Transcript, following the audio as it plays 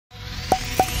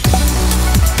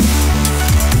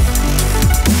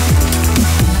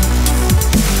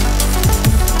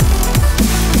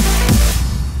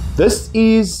This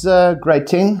is grade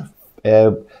 10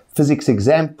 physics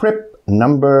exam prep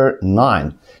number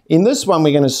 9. In this one,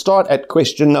 we're going to start at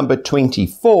question number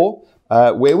 24,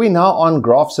 where we're now on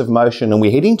graphs of motion and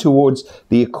we're heading towards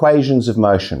the equations of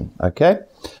motion. Okay.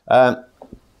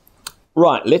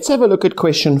 Right, let's have a look at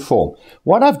question 4.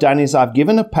 What I've done is I've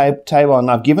given a table and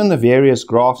I've given the various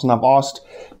graphs and I've asked,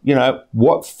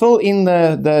 fill in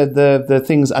the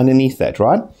things underneath that,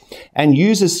 right? And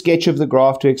use a sketch of the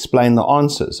graph to explain the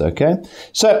answers, okay?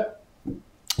 So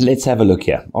let's have a look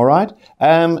here, all right?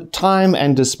 Time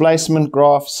and displacement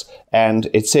graphs and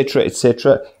etc.,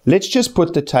 etc. Let's just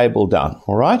put the table down,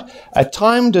 all right? A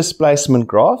time displacement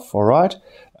graph, all right?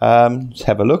 Let's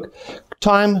have a look.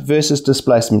 Time versus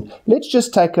displacement. Let's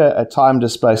just take a time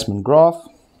displacement graph,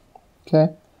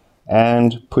 okay,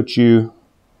 and put you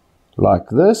like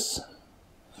this,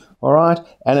 all right,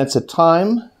 and it's a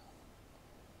time,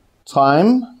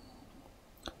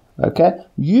 okay,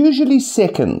 usually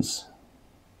seconds,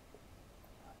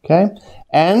 okay,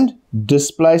 and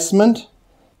displacement,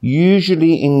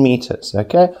 usually in meters,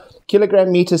 okay,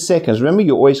 kilogram, meters, seconds. Remember,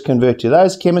 you always convert to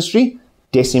those. Chemistry,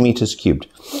 decimeters cubed.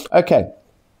 Okay.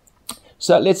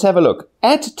 So let's have a look.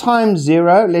 At time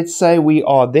 0, let's say we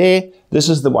are there. This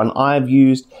is the one I've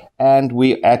used. And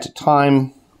we at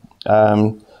time,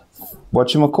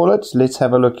 let's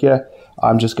have a look here.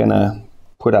 I'm just going to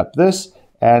put up this.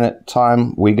 And at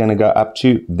time, we're going to go up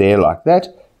to there like that.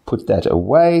 Put that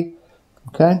away.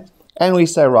 Okay. And we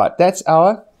say, right, that's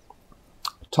our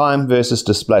time versus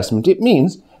displacement. It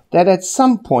means that at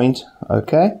some point,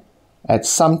 okay, at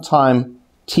some time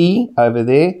t over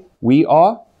there, we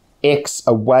are x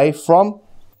away from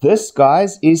this,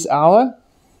 guys, is our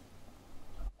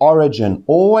origin.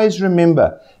 Always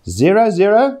remember 0,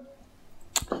 0,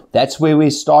 that's where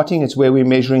we're starting, it's where we're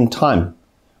measuring time.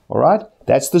 All right,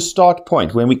 that's the start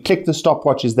point. When we click the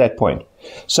stopwatch is that point.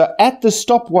 So at the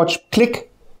stopwatch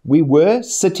click, we were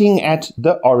sitting at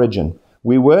the origin.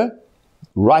 We were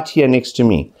right here next to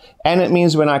me. And it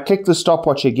means when I click the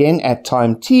stopwatch again at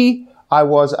time t, I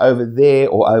was over there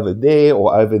or over there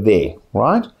or over there,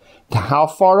 right? How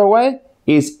far away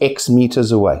is x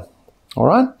meters away, all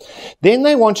right? Then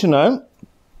they want to know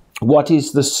what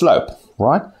is the slope,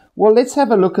 right? Well, let's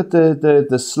have a look at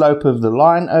the slope of the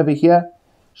line over here,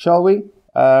 shall we?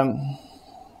 I'm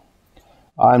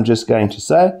just going to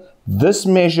say this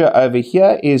measure over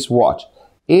here is what?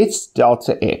 It's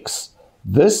delta x.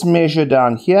 This measure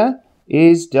down here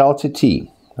is delta t,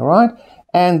 all right?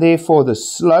 And therefore the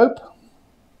slope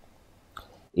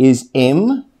is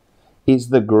m, is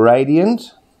the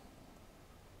gradient,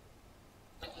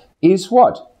 is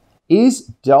what? Is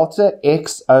delta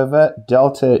x over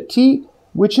delta t,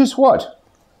 which is what?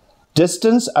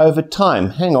 Distance over time.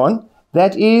 Hang on,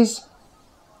 that is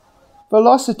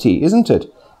velocity, isn't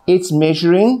it? It's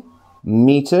measuring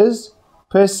meters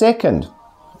per second.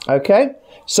 Okay,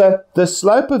 so the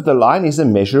slope of the line is a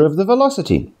measure of the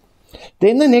velocity.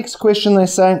 Then the next question they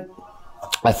say,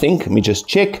 I think, let me just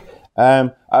check.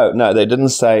 Oh, no, they didn't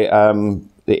say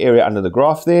the area under the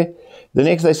graph there. The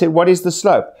next they said, what is the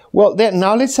slope? Well,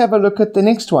 now let's have a look at the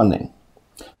next one then.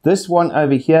 This one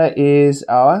over here is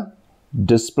our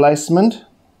displacement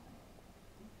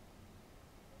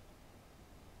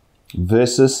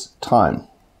versus time.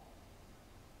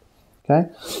 Okay.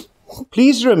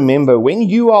 Please remember, when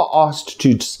you are asked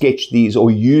to sketch these or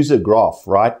use a graph,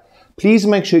 right, please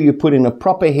make sure you put in a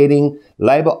proper heading,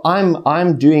 label.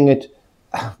 I'm doing it,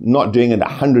 not doing it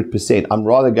 100%. I'm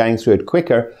rather going through it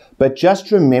quicker, but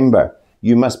just remember,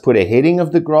 you must put a heading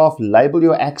of the graph, label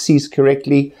your axes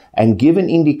correctly, and give an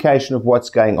indication of what's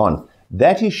going on.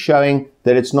 That is showing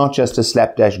that it's not just a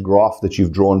slapdash graph that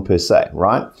you've drawn per se,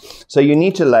 right? So you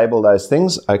need to label those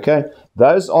things, okay?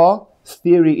 Those are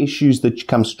theory issues that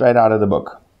come straight out of the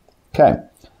book. Okay,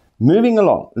 moving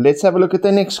along. Let's have a look at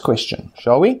the next question,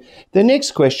 shall we? The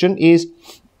next question is,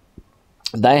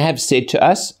 they have said to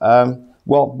us, well,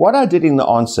 what I did in the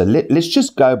answer, let's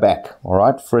just go back, all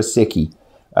right, for a seckie.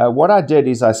 What I did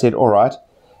is I said, all right,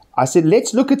 I said,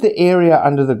 let's look at the area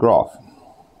under the graph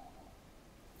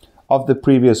of the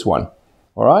previous one,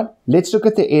 all right? Let's look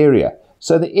at the area.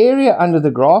 So the area under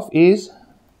the graph is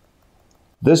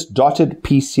this dotted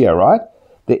piece here, right?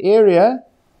 The area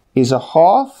is a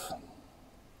half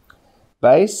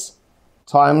base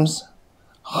times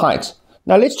height.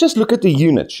 Now let's just look at the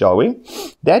unit, shall we?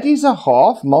 That is a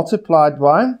half multiplied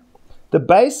by, the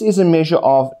base is a measure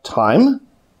of time,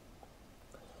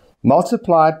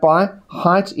 multiplied by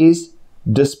height is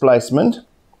displacement.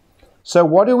 So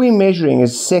what are we measuring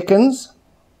is seconds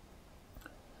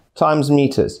times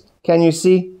meters. Can you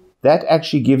see? That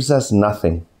actually gives us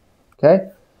nothing. Okay?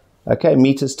 Okay,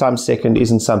 meters times second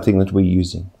isn't something that we're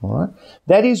using. All right.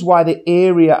 That is why the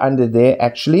area under there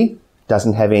actually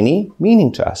doesn't have any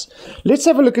meaning to us. Let's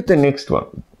have a look at the next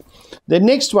one. The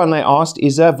next one they asked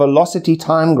is a velocity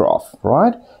time graph,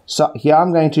 right? So here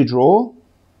I'm going to draw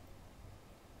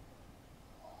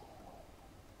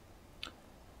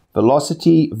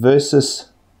velocity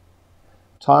versus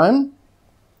time.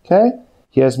 Okay,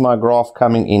 here's my graph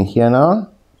coming in here now,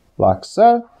 like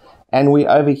so. And we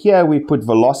over here we put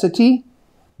velocity,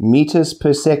 meters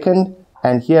per second,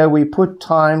 and here we put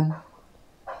time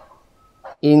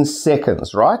in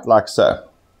seconds, right? Like so.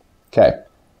 Okay,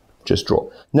 just draw.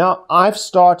 Now I've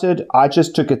started, I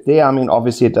just took it there. I mean,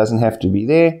 obviously it doesn't have to be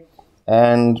there.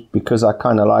 And because I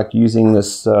kind of like using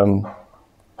this,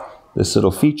 this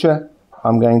little feature,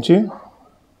 I'm going to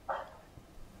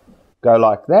go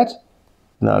like that.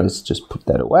 Now let's just put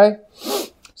that away.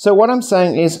 So what I'm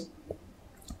saying is,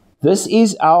 this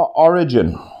is our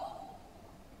origin.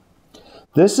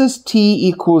 This is t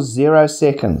equals 0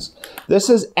 seconds. This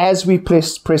is as we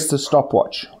press the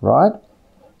stopwatch, right?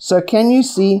 So can you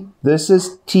see this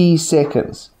is t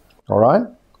seconds, all right?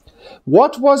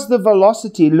 What was the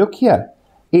velocity? Look here.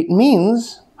 It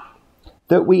means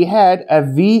that we had a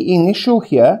v initial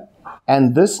here,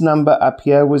 and this number up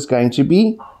here was going to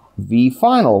be v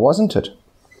final, wasn't it?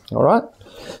 All right?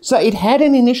 So it had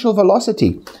an initial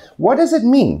velocity. What does it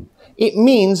mean? It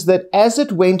means that as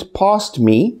it went past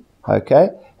me, okay,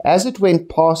 as it went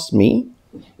past me,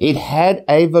 it had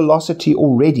a velocity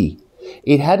already.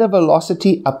 It had a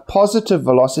velocity, a positive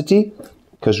velocity,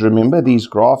 because remember, these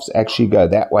graphs actually go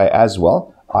that way as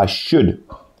well. I should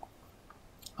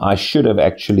have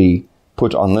actually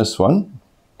put on this one,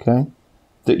 okay,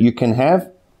 that you can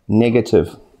have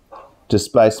negative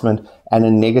displacement and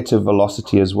a negative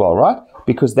velocity as well, right?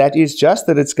 Because that is just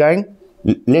that it's going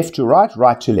left to right,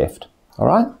 right to left. All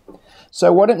right.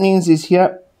 So what it means is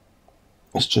here,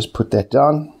 let's just put that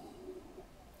down.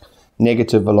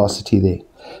 Negative velocity there.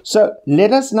 So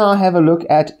let us now have a look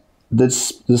at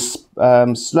this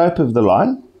slope of the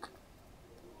line.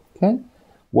 Okay.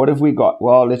 What have we got?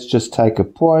 Well, let's just take a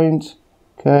point.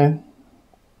 Okay.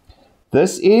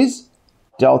 This is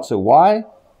delta y.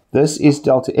 This is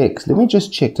delta x. Let me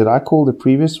just check. Did I call the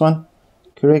previous one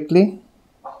correctly?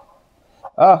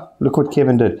 Oh, look what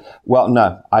Kevin did. Well,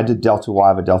 no, I did delta y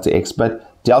over delta x,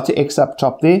 but delta x up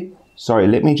top there. Sorry,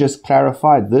 let me just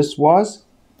clarify. This was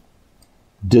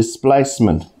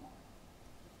displacement.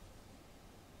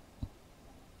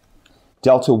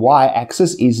 Delta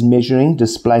y-axis is measuring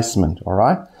displacement, all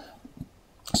right?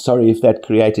 Sorry if that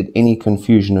created any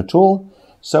confusion at all.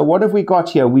 So what have we got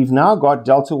here? We've now got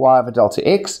delta y over delta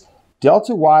x.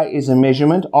 Delta y is a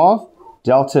measurement of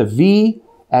delta v,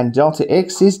 and delta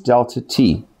x is delta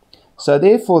t. So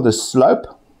therefore the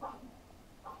slope,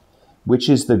 which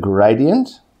is the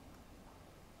gradient,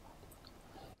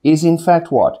 is in fact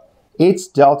what? It's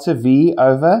delta v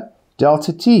over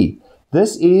delta t.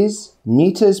 This is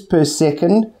meters per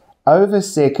second over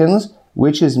seconds,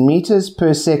 which is meters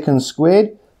per second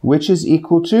squared, which is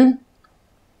equal to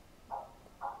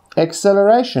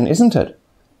acceleration, isn't it?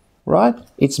 Right?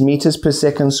 It's meters per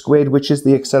second squared, which is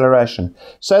the acceleration.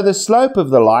 So the slope of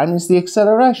the line is the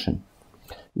acceleration.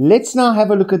 Let's now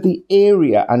have a look at the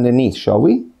area underneath, shall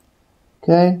we?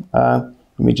 Okay, let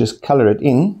me just color it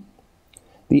in.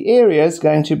 The area is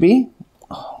going to be,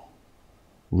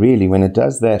 really, when it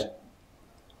does that,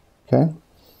 okay,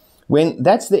 when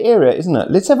that's the area, isn't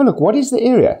it? Let's have a look. What is the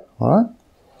area? All right,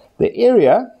 the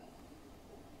area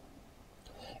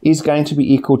is going to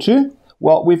be equal to,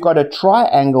 well, we've got a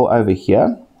triangle over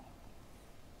here,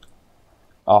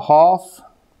 a half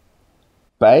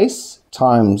base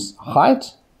times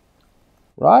height,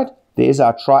 right? There's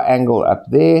our triangle up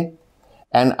there,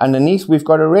 and underneath we've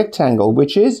got a rectangle,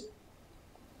 which is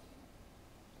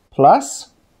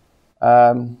plus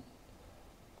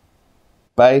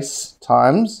base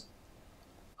times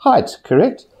height,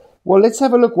 correct? Well, let's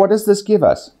have a look. What does this give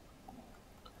us?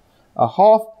 A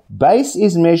half base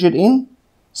is measured in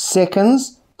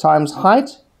seconds times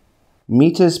height,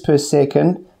 meters per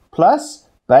second, plus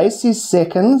base is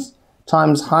seconds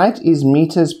times height is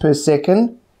meters per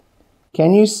second.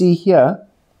 Can you see here?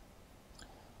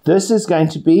 This is going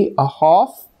to be a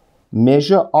half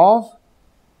measure of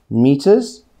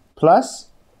meters plus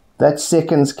that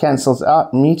seconds cancels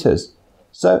out meters.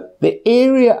 So the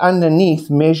area underneath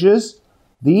measures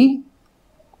the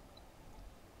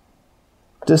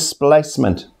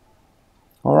displacement.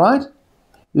 All right?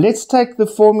 Let's take the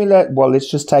formula, well, let's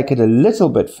just take it a little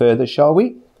bit further, shall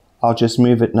we? I'll just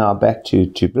move it now back to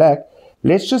black.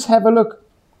 Let's just have a look.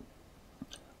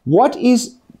 What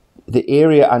is the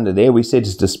area under there, we said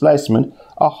is displacement,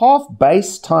 a half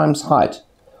base times height.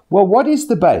 Well, what is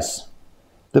the base?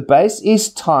 The base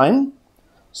is time,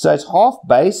 so it's half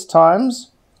base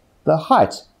times the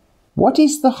height. What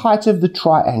is the height of the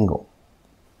triangle?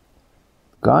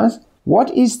 Guys,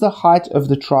 what is the height of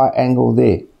the triangle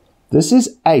there? This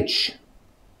is h.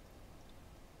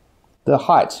 The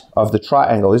height of the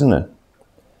triangle, isn't it?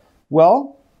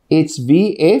 Well, it's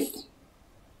VF,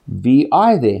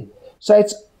 VI there. So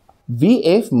it's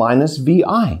VF minus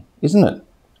VI, isn't it?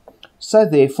 So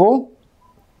therefore,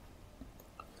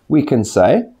 we can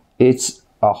say it's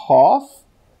a half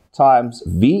times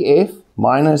VF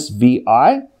minus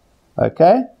VI,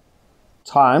 okay,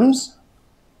 times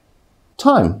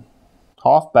time.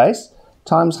 Half base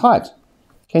times height.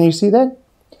 Can you see that?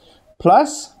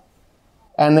 Plus,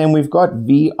 and then we've got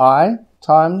VI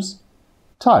times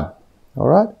time. All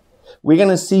right? We're going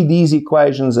to see these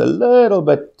equations a little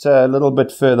bit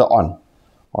further on.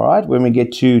 All right? When we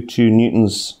get to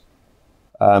Newton's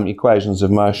equations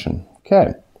of motion.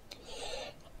 Okay.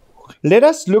 Let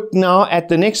us look now at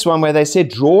the next one where they said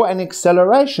draw an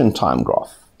acceleration time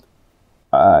graph.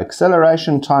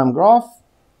 Acceleration time graph,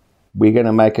 we're going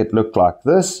to make it look like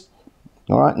this.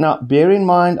 All right. Now, bear in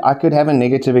mind, I could have a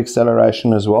negative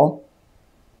acceleration as well.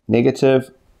 Negative,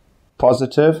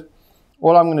 positive.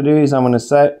 All I'm going to do is I'm going to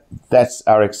say that's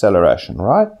our acceleration,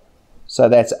 right? So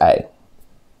that's A.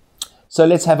 So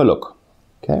let's have a look.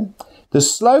 Okay. The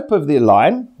slope of the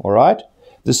line, all right?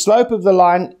 The slope of the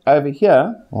line over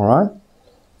here, all right?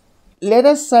 Let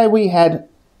us say we had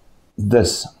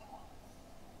this,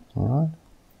 all right?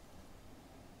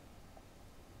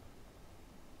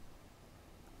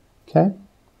 Okay.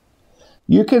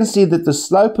 You can see that the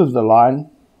slope of the line,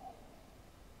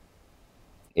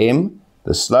 M,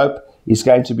 the slope, is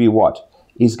going to be what?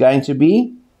 Is going to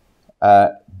be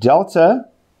delta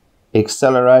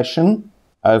acceleration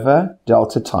over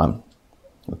delta time.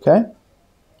 Okay?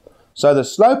 So the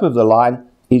slope of the line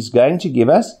is going to give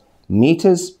us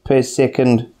meters per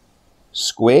second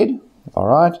squared, all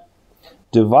right,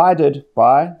 divided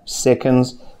by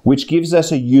seconds, which gives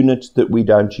us a unit that we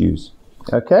don't use.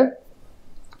 Okay?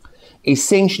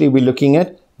 Essentially, we're looking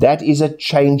at that is a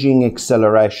changing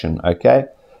acceleration. Okay?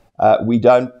 We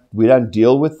don't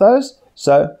deal with those,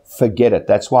 so forget it.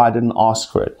 That's why I didn't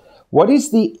ask for it. What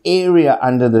is the area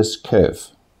under this curve?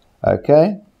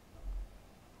 Okay?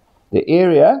 The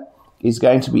area is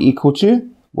going to be equal to,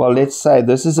 well, let's say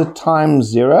this is a time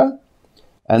 0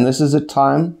 and this is a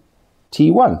time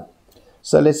t1.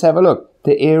 So let's have a look.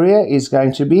 The area is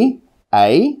going to be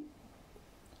A,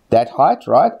 that height,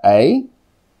 right? A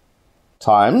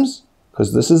times,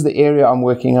 because this is the area I'm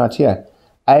working out here,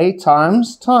 A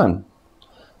times time.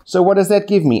 So what does that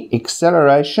give me?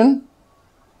 Acceleration,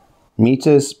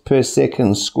 meters per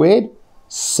second squared,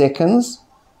 seconds,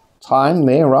 time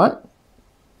there, right?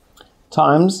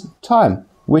 Times time,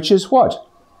 which is what?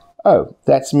 Oh,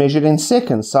 that's measured in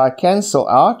seconds. So I cancel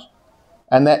out,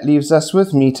 and that leaves us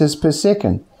with meters per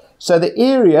second. So the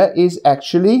area is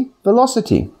actually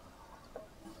velocity.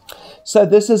 So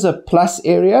this is a plus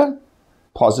area,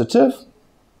 positive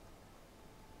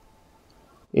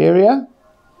area.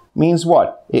 Means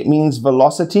what? It means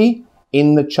velocity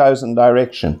in the chosen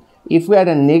direction. If we had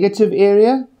a negative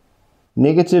area,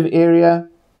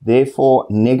 therefore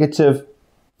negative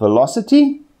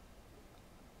velocity,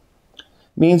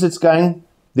 means it's going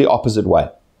the opposite way.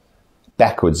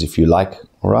 Backwards, if you like.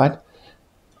 All right?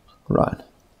 Right.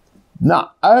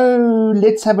 Now,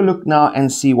 let's have a look now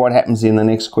and see what happens in the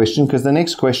next question, because the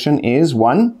next question is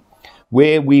one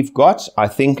where we've got, I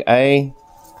think, a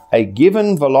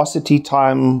given velocity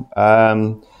time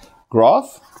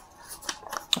graph,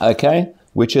 okay,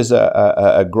 which is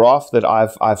a graph that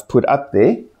I've put up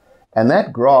there. And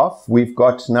that graph we've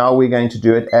got now, we're going to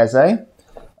do it as a,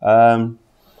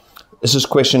 this is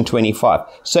question 25.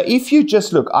 So if you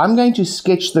just look, I'm going to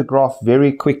sketch the graph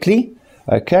very quickly,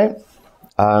 okay.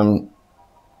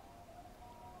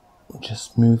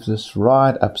 Just move this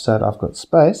right up so that I've got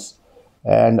space.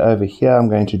 And over here, I'm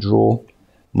going to draw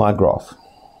my graph.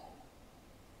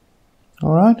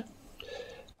 All right.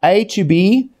 A to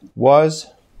B was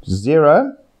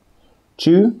 0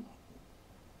 to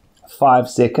 5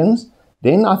 seconds.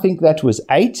 Then I think that was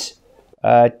 8,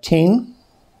 10,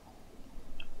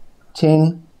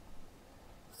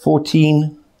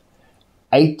 14,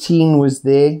 18 was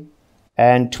there,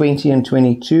 and 20 and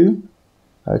 22.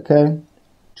 Okay.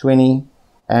 20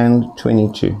 and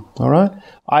 22. All right.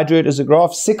 I drew it as a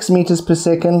graph, 6 meters per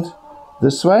second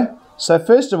this way. So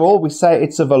first of all, we say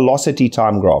it's a velocity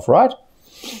time graph, right?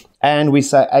 And we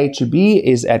say A to B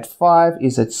is at 5,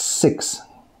 is at 6.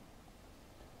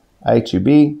 A to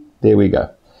B There we go.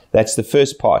 That's the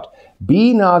first part.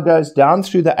 B now goes down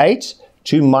through the 8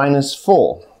 to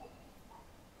 -4.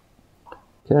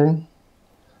 Okay,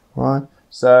 right.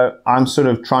 So I'm sort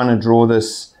of trying to draw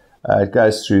this. It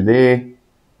goes through there,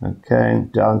 okay,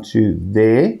 down to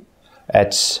there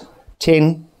at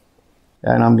 10.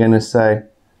 And I'm going to say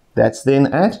that's then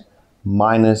at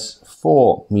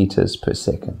 -4 meters per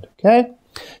second. Okay,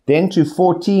 then to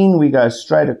 14, we go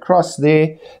straight across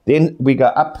there. Then we go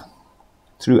up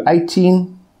through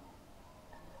 18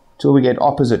 till we get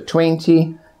opposite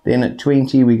 20. Then at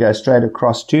 20, we go straight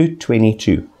across to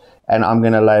 22. And I'm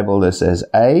going to label this as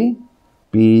A,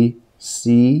 B,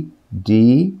 C,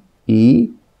 D, E,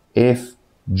 F,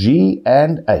 G,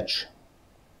 and H.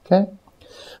 Okay,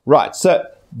 right. So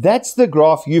that's the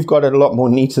graph. You've got it a lot more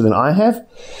neater than I have.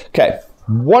 Okay,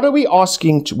 what are we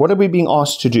being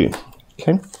asked to do?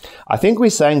 Okay, I think we're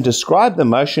saying describe the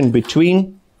motion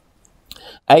between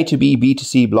A to B, B to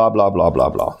C, blah, blah, blah, blah,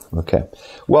 blah. Okay,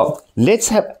 well,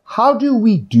 how do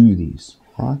we do these?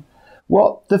 Right?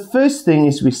 Well, the first thing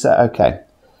is we say, okay,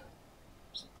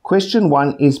 question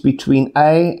 1 is between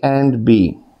A and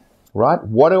B, right?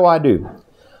 What do?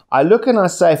 I look and I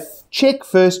say, check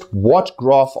first, what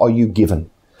graph are you given?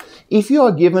 If you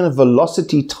are given a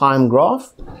velocity time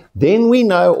graph, then we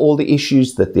know all the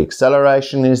issues that the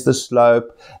acceleration is, the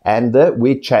slope, and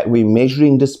we're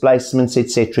measuring displacements,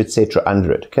 etc.,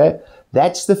 under it, okay?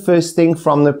 That's the first thing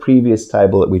from the previous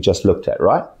table that we just looked at,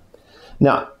 right?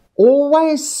 Now,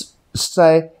 always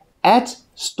say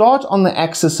start on the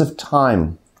axis of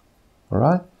time, all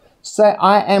right? Say,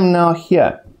 I am now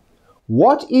here.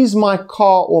 What is my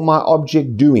car or my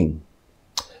object doing?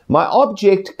 My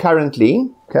object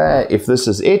currently, okay, if this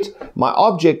is it, my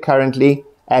object currently,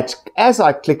 as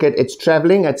I click it, it's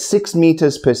traveling at 6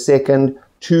 meters per second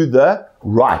to the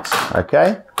right,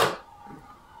 okay?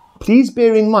 Please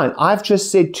bear in mind, I've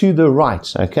just said to the right,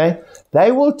 okay?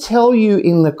 They will tell you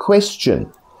in the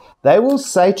question, they will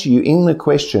say to you in the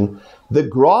question, the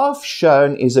graph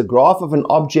shown is a graph of an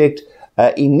object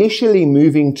initially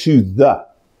moving to the.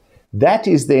 That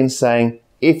is then saying,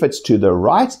 if it's to the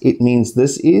right, it means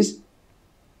this is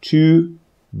to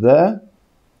the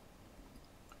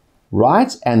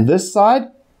right, and this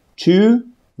side to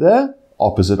the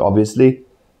opposite, obviously,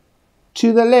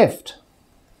 to the left.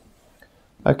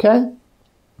 Okay?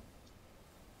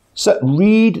 So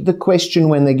read the question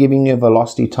when they're giving you a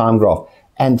velocity time graph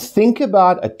and think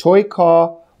about a toy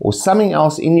car or something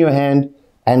else in your hand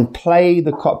and play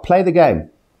the game.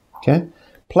 Okay?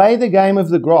 Play the game of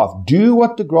the graph. Do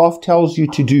what the graph tells you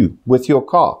to do with your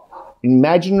car,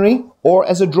 imaginary or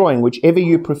as a drawing, whichever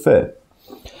you prefer.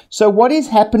 So what is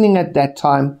happening at that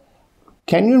time?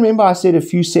 Can you remember I said a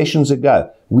few sessions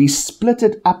ago, we split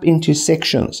it up into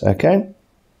sections, okay?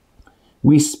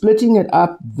 We're splitting it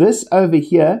up. This over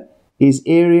here is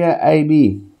area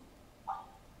AB,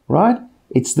 right?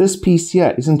 It's this piece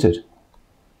here, isn't it?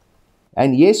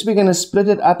 And yes, we're going to split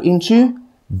it up into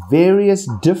various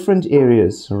different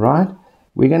areas, right?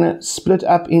 We're going to split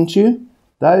up into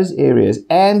those areas.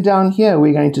 And down here,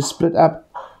 we're going to split up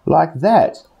like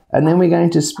that. And then we're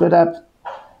going to split up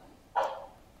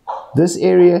this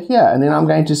area here. And then I'm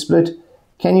going to split.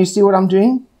 Can you see what I'm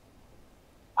doing?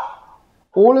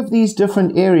 All of these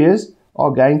different areas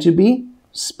are going to be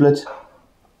split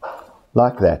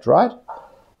like that, right?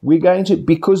 We're going to,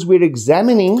 because we're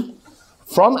examining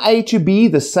from A to B,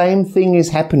 the same thing is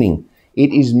happening.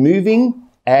 It is moving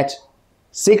at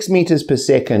 6 meters per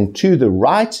second to the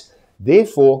right,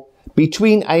 therefore,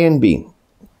 between A and B.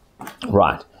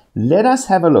 Right, let us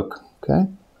have a look, okay?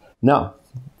 Now,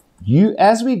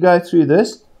 as we go through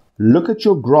this, look at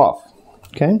your graph,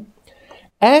 okay?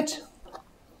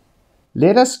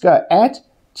 Let us go at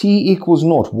t equals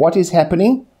 0. What is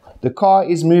happening? The car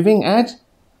is moving at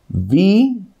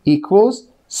v equals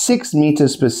 6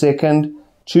 meters per second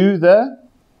to the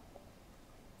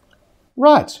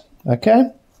right,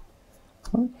 okay?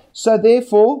 So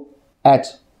therefore,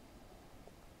 at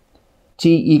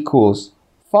t equals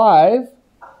 5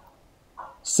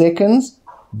 seconds,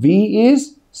 v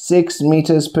is 6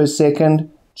 meters per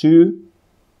second to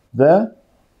the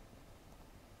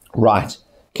right.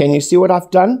 Can you see what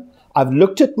I've done? I've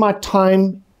looked at my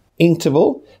time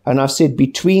interval and I've said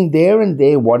between there and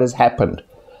there, what has happened?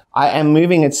 I am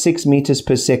moving at 6 meters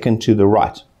per second to the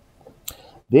right.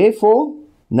 Therefore,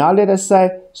 now let us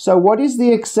say, so what is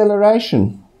the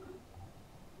acceleration?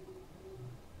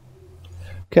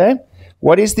 Okay,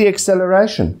 what is the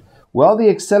acceleration? Well, the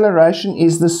acceleration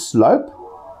is the slope,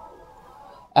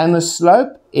 and the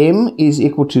slope m is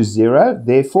equal to 0,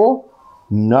 therefore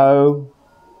no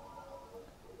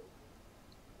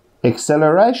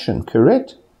acceleration,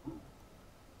 correct?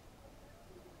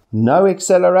 no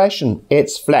acceleration.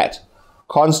 It's flat.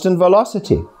 Constant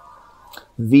velocity.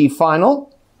 V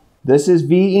final, this is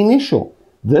V initial.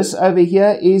 This over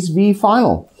here is V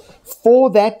final. For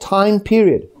that time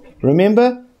period.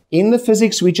 Remember, in the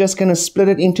physics, we're just going to split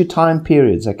it into time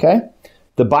periods, okay?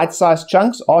 The bite-sized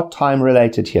chunks are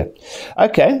time-related here.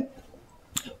 Okay,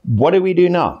 what do we do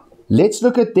now? Let's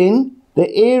look at then the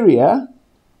area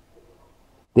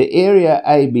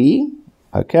AB,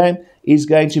 okay, is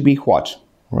going to be what,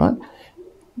 right?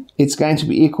 It's going to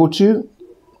be equal to,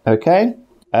 okay,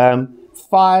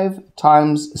 5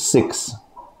 times 6.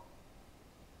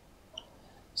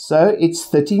 So it's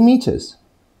 30 meters.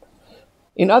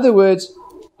 In other words,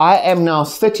 I am now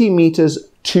 30 meters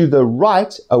to the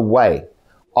right away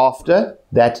after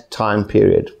that time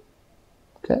period.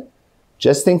 Okay,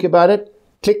 just think about it.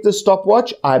 Click the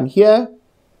stopwatch. I'm here.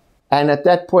 And at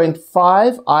that point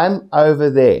 5, I'm over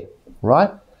there,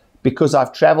 right? Because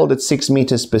I've traveled at 6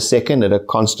 meters per second at a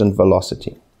constant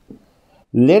velocity.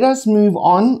 Let us move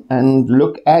on and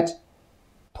look at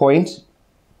point.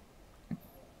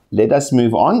 Let us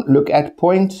move on. Look at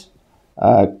point,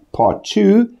 part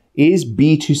 2 is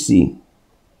B to C.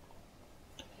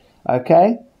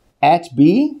 Okay, at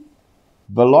B,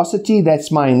 velocity, that's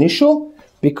my initial,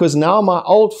 because now my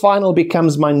old final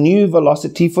becomes my new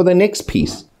velocity for the next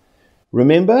piece.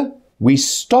 Remember, we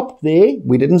stopped there.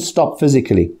 We didn't stop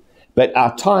physically. But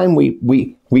our time,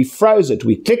 we froze it.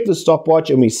 We click the stopwatch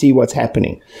and we see what's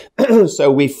happening.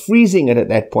 So we're freezing it at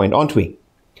that point, aren't we?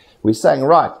 We're saying,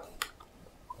 right.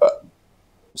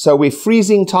 So we're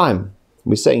freezing time.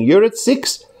 We're saying, you're at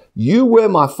 6. You were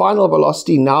my final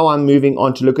velocity. Now I'm moving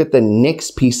on to look at the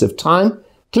next piece of time.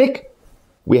 Click.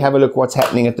 We have a look what's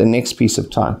happening at the next piece of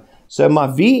time. So my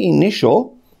V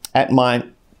initial at my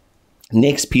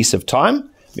next piece of time,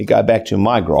 we go back to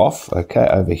my graph, okay,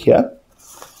 over here.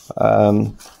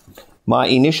 My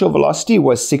initial velocity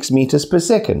was 6 meters per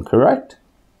second, correct?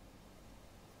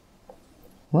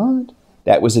 Right.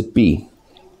 That was at B.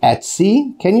 At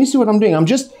C, can you see what I'm doing? I'm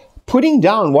just putting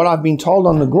down what I've been told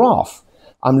on the graph.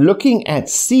 I'm looking at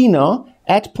C now.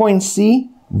 At point C,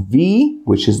 V,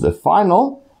 which is the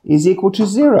final, is equal to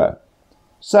 0.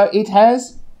 So it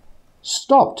has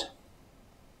stopped.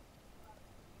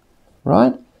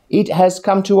 Right? It has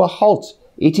come to a halt.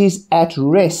 It is at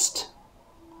rest.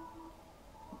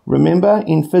 Remember,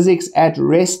 in physics, at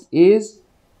rest is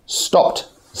stopped,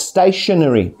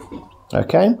 stationary.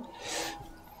 Okay?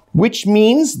 Which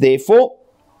means, therefore,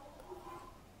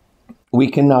 we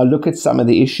can now look at some of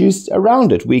the issues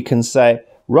around it. We can say,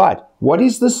 right, what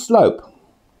is the slope?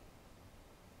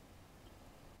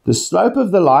 The slope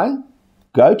of the line,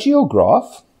 go to your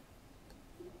graph,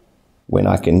 when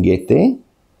I can get there.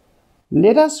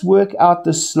 Let us work out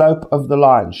the slope of the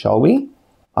line, shall we?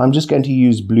 I'm just going to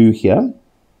use blue here.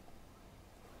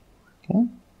 Okay.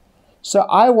 So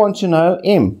I want to know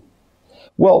M.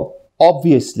 Well,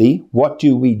 obviously, what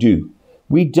do?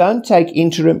 We don't take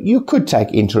interim. You could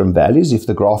take interim values if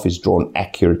the graph is drawn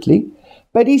accurately,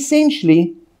 but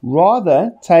essentially,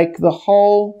 rather take the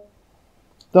whole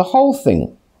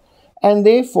thing. And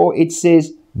therefore, it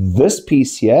says this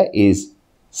piece here is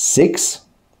 6.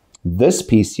 This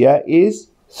piece here is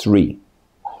 3.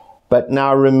 But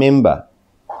now remember,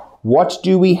 what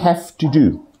do we have to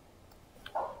do?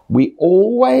 We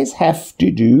always have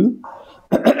to do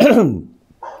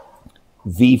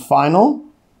V final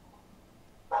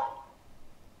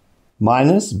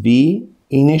minus V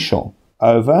initial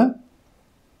over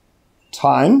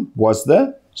time was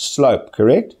the slope,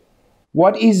 correct?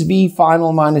 What is V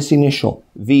final minus initial?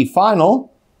 V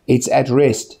final, it's at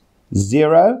rest.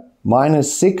 0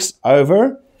 minus 6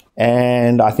 over,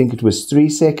 and I think it was 3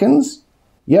 seconds.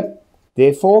 Yep.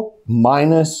 Therefore,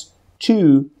 minus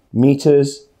 2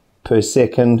 meters per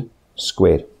second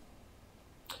squared.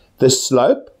 The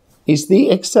slope is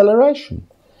the acceleration.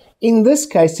 In this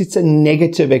case, it's a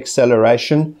negative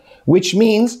acceleration, which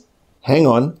means, hang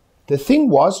on, the thing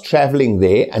was traveling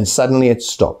there and suddenly it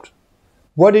stopped.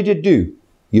 What did it do?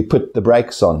 You put the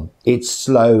brakes on. It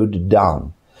slowed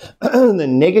down. The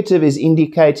negative is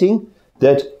indicating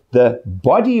that the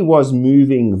body was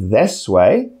moving this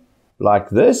way,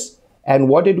 like this. And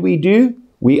what did we do?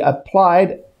 We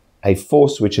applied a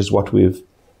force, which is what we've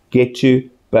get to,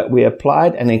 but we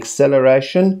applied an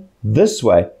acceleration this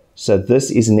way. So this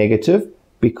is negative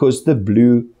because the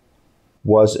blue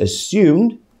was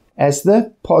assumed as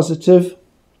the positive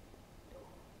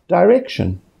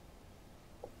direction,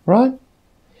 right?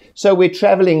 So we're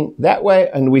traveling that way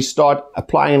and we start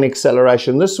applying an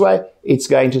acceleration this way. It's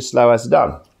going to slow us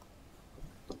down.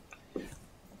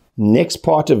 Next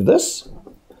part of this,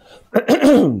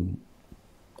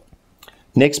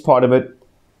 next part of it,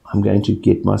 I'm going to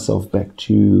get myself back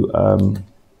to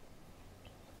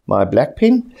my black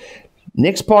pen.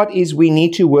 Next part is we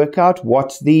need to work out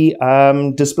what the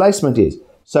displacement is.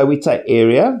 So we take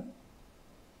area.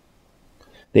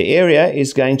 The area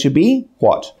is going to be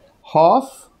what?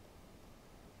 Half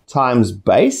times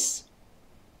base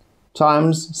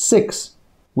times 6,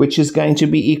 which is going to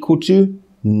be equal to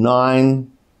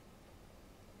 9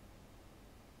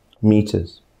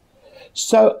 meters.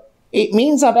 So it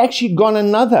means I've actually gone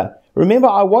another. Remember,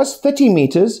 I was 30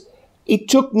 meters. It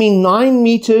took me 9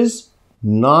 meters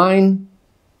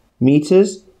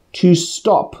to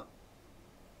stop.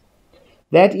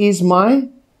 That is my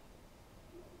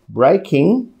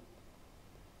braking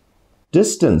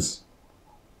distance.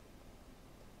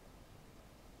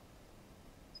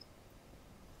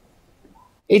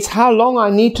 It's how long I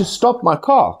need to stop my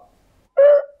car.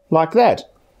 Like that.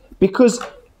 Because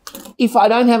if I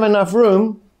don't have enough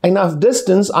room, enough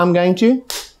distance, I'm going to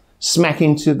smack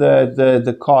into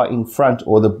the car in front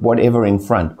or the whatever in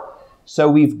front. So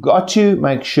we've got to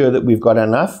make sure that we've got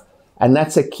enough. And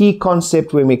that's a key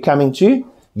concept when we're coming to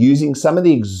using some of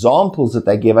the examples that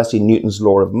they give us in Newton's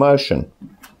law of motion.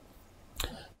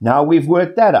 Now we've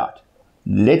worked that out.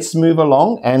 Let's move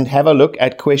along and have a look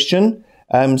at question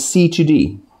C to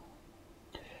D.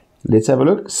 Let's have a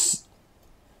look.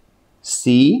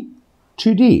 C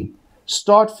to D.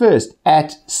 Start first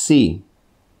at C.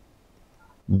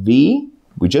 V,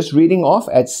 we're just reading off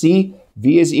at C.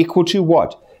 V is equal to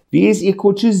what? V is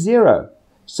equal to 0.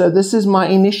 So this is my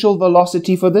initial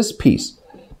velocity for this piece.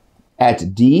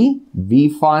 At D, V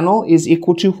final is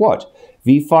equal to what?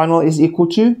 V final is equal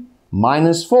to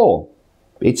minus 4.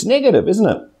 It's negative, isn't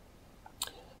it?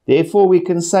 Therefore, we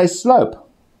can say slope.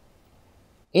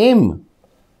 M,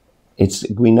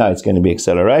 we know it's going to be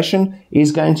acceleration,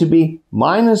 is going to be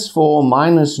minus 4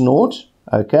 minus 0,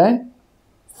 okay?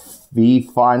 V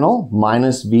final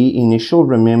minus V initial,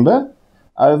 remember,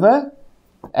 over,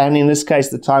 and in this case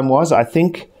the time was, I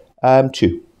think,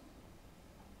 2.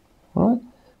 All right?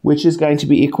 Which is going to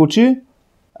be equal to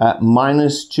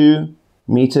minus 2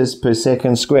 meters per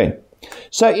second squared.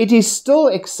 So it is still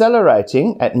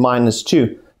accelerating at minus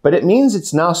 2, but it means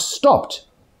it's now stopped.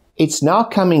 It's now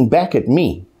coming back at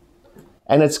me.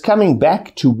 And it's coming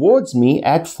back towards me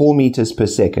at 4 meters per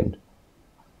second.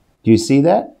 Do you see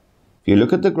that? If you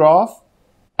look at the graph,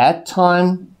 at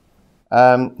time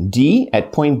D,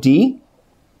 at point D,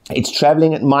 it's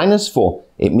traveling at minus 4.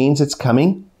 It means it's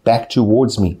coming back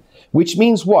towards me. Which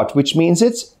means what? Which means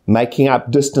it's making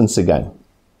up distance again.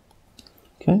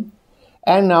 Okay.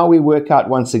 And now we work out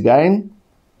once again,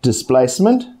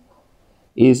 displacement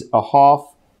is a half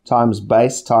times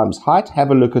base times height.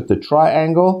 Have a look at the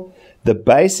triangle. The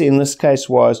base in this case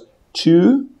was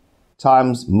 2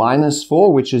 times minus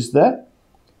 4, which is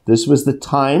this was the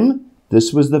time,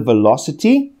 this was the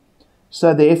velocity.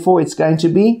 So therefore it's going to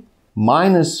be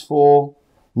minus 4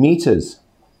 meters.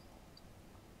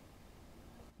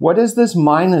 What does this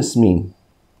minus mean?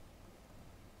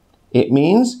 It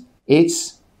means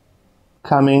it's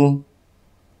coming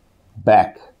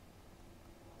back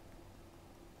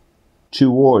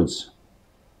towards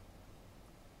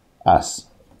us.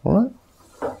 All right?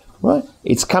 Right?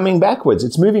 It's coming backwards.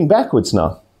 It's moving backwards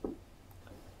now.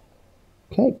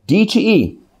 Okay, D to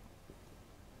E.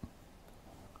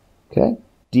 Okay,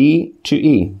 D to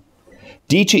E.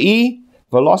 D to E,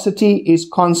 velocity is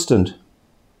constant.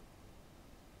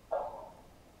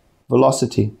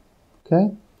 Velocity.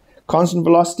 Okay, constant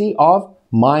velocity of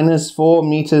minus 4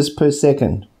 meters per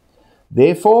second.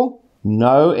 Therefore,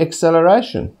 no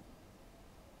acceleration.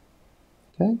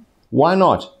 Okay, why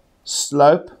not?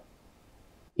 Slope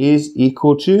is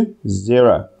equal to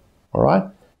 0. All right?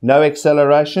 No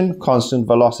acceleration, constant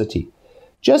velocity.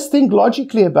 Just think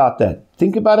logically about that.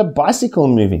 Think about a bicycle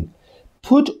moving.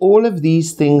 Put all of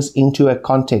these things into a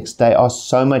context. They are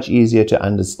so much easier to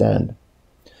understand.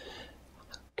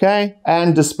 Okay,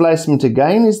 and displacement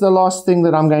again is the last thing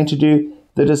that I'm going to do.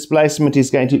 The displacement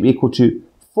is going to be equal to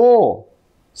 4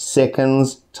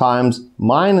 seconds times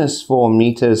minus 4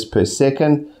 meters per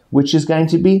second, which is going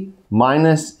to be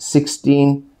minus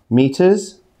 16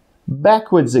 meters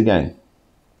backwards again.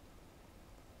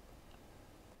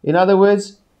 In other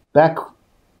words,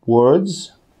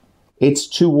 backwards, it's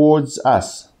towards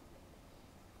us.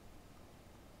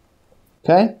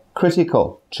 Okay,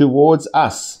 critical, towards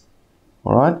us.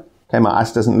 All right, okay, my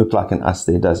us doesn't look like an us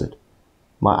there, does it?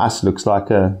 My us looks like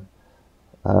a,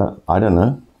 I don't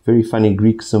know, very funny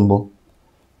Greek symbol.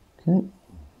 Okay.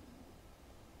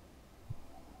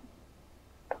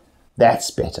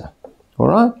 That's better. All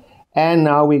right. And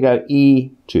now we go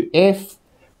E to F.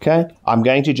 Okay. I'm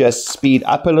going to just speed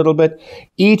up a little bit.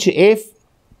 E to F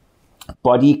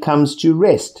body comes to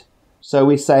rest. So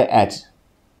we say at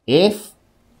F,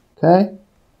 okay,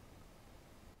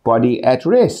 body at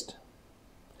rest.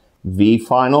 V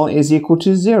final is equal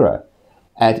to 0.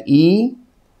 At E,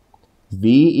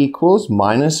 V equals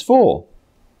 -4.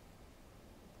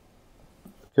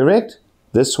 Correct?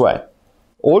 This way.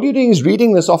 All you're doing is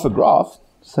reading this off a graph.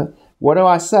 So what do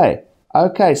I say?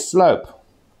 Okay, slope.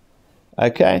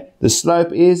 Okay, the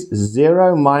slope is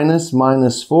 0 minus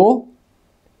 -4.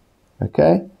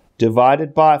 Okay,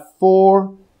 divided by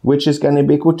 4, which is going to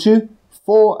be equal to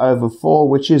 4 over 4,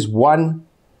 which is 1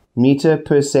 meter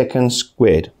per second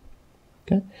squared.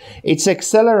 Okay, it's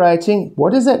accelerating.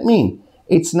 What does that mean?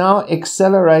 It's now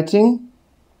accelerating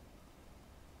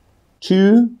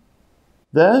to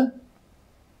the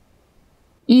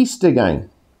east again,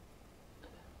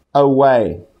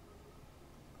 away.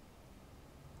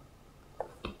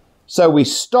 So we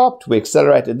stopped, we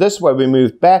accelerated this way, we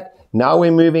moved back. Now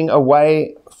we're moving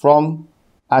away from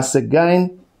us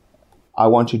again. I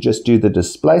want to just do the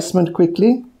displacement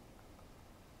quickly.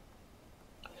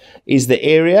 Is the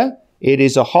area, it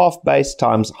is a half base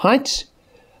times height.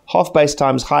 Half base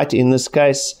times height in this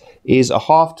case is a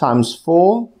half times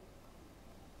 4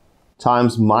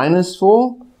 times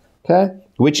 -4, okay,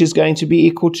 which is going to be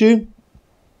equal to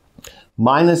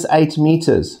 -8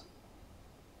 meters.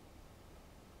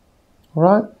 All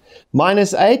right,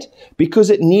 -8 because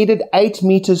it needed 8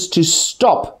 meters to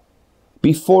stop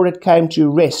before it came to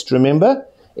rest. Remember,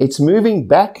 it's moving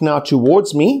back now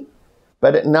towards me,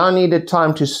 but it now needed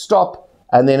time to stop,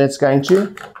 and then it's going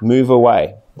to move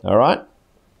away. All right,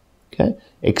 okay,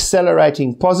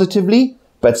 accelerating positively,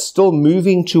 but still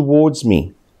moving towards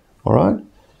me. All right,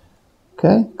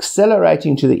 okay,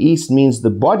 accelerating to the east means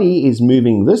the body is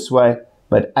moving this way,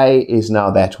 but A is now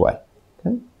that way.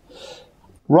 Okay,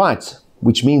 right,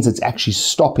 which means it's actually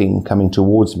stopping, coming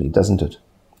towards me, doesn't it?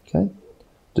 Okay,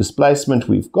 displacement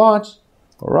we've got.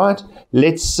 All right,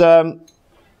 let's have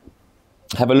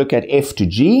a look at F to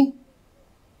G.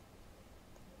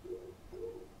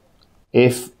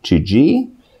 F to G.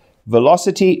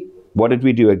 Velocity, what did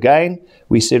we do again?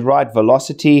 We said, right,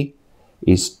 velocity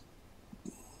is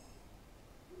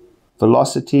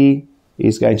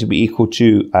going to be equal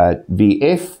to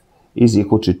Vf is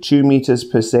equal to 2 meters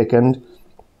per second.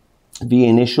 V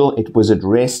initial, it was at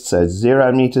rest, so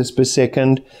 0 meters per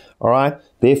second. All right,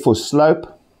 therefore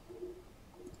slope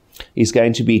is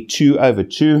going to be 2 over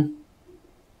 2,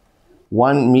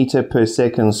 1 meter per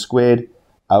second squared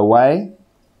away,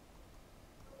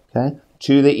 okay,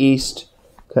 to the east,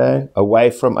 okay, away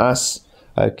from us.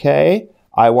 Okay,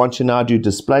 I want to now do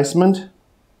displacement.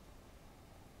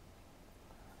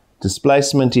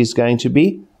 Displacement is going to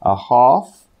be a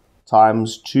half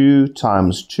times 2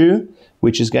 times 2,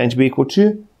 which is going to be equal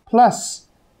to plus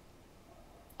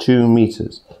 2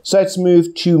 meters. So it's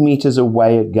moved 2 meters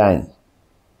away again.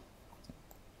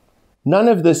 None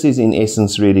of this is in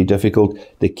essence really difficult.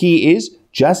 The key is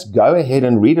just go ahead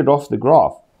and read it off the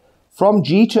graph. From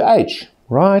G to H,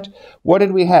 right? What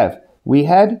did we have? We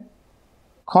had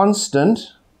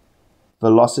constant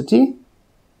velocity.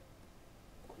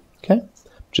 Okay,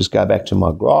 just go back to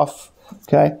my graph,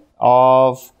 okay,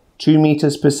 of 2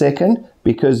 meters per second,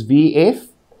 because Vf,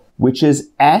 which is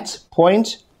at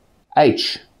point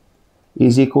H,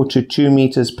 is equal to 2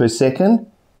 meters per second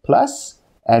plus,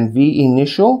 and V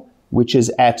initial, which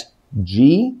is at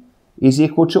G, is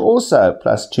equal to also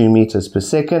plus 2 meters per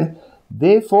second.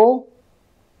 Therefore,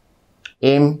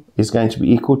 M is going to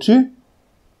be equal to,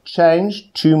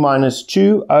 change 2 minus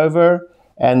 2 over,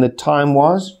 and the time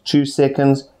was 2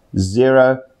 seconds,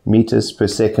 0 meters per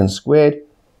second squared.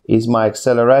 Is my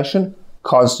acceleration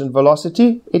constant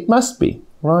velocity? It must be,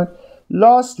 right?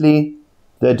 Lastly,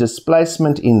 the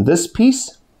displacement in this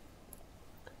piece,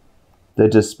 the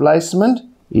displacement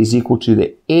is equal to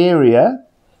the area,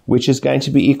 which is going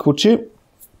to be equal to,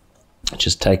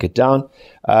 just take it down,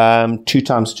 2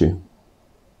 times 2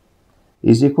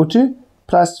 is equal to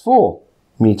plus 4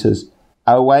 meters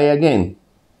away again.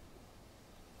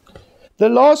 The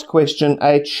last question,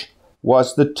 H,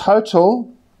 was the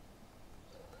total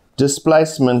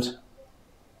displacement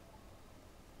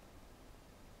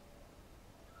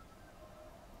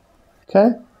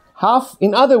okay.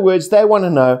 In other words, they want to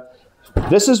know,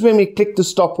 this is when we click the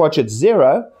stopwatch at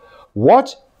 0, where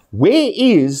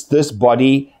is this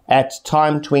body at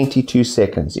time 22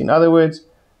 seconds? In other words,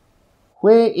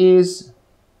 where is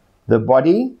the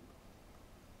body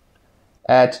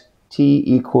at t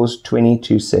equals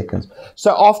 22 seconds?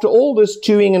 So after all this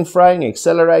toing and froing,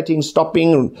 accelerating,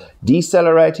 stopping,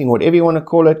 decelerating, whatever you want to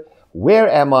call it, where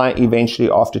am I eventually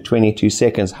after 22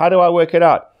 seconds? How do I work it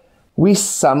out? We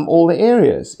sum all the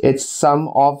areas. It's sum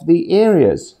of the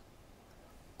areas.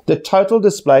 The total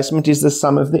displacement is the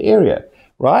sum of the area,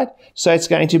 right? So it's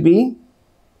going to be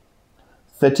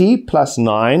 30 plus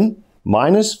 9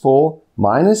 minus 4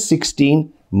 minus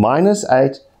 16 minus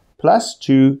 8 plus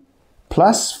 2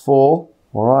 plus 4,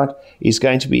 all right, is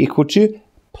going to be equal to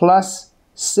plus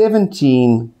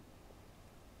 17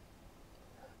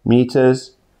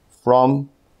 meters from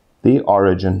the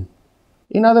origin.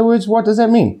 In other words, what does that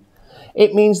mean?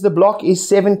 It means the block is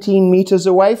 17 meters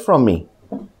away from me.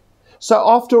 So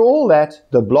after all that,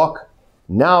 the block,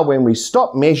 now when we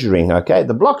stop measuring, okay,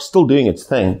 the block's still doing its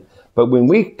thing, but when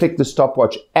we click the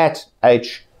stopwatch at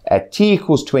H, at t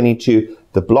equals 22,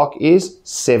 the block is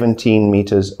 17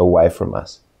 meters away from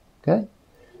us, okay?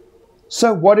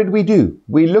 So what did we do?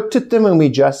 We looked at them and we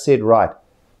just said, right,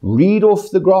 read off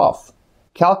the graph,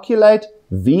 calculate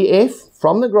VF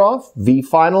from the graph, V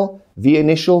final, V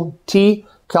initial, T,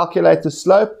 calculate the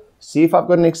slope, see if I've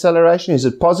got an acceleration. Is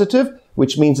it positive?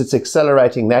 Which means it's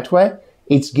accelerating that way.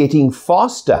 It's getting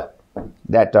faster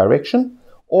that direction.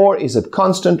 Or is it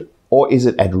constant? Or is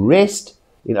it at rest?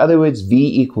 In other words,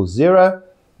 V equals 0.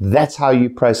 That's how you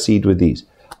proceed with these.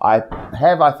 I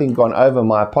have, I think, gone over.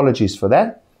 My apologies for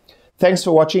that. Thanks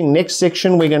for watching. Next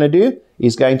section we're going to do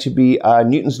is going to be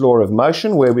Newton's law of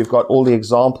motion, where we've got all the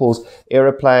examples,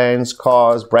 aeroplanes,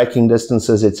 cars, braking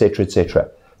distances, etc.,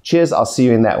 etc. Cheers. I'll see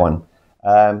you in that one.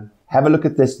 Have a look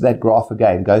at that graph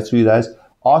again. Go through those.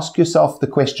 Ask yourself the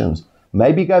questions.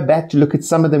 Maybe go back to look at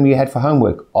some of them you had for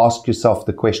homework. Ask yourself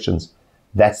the questions.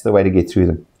 That's the way to get through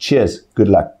them. Cheers. Good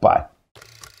luck. Bye.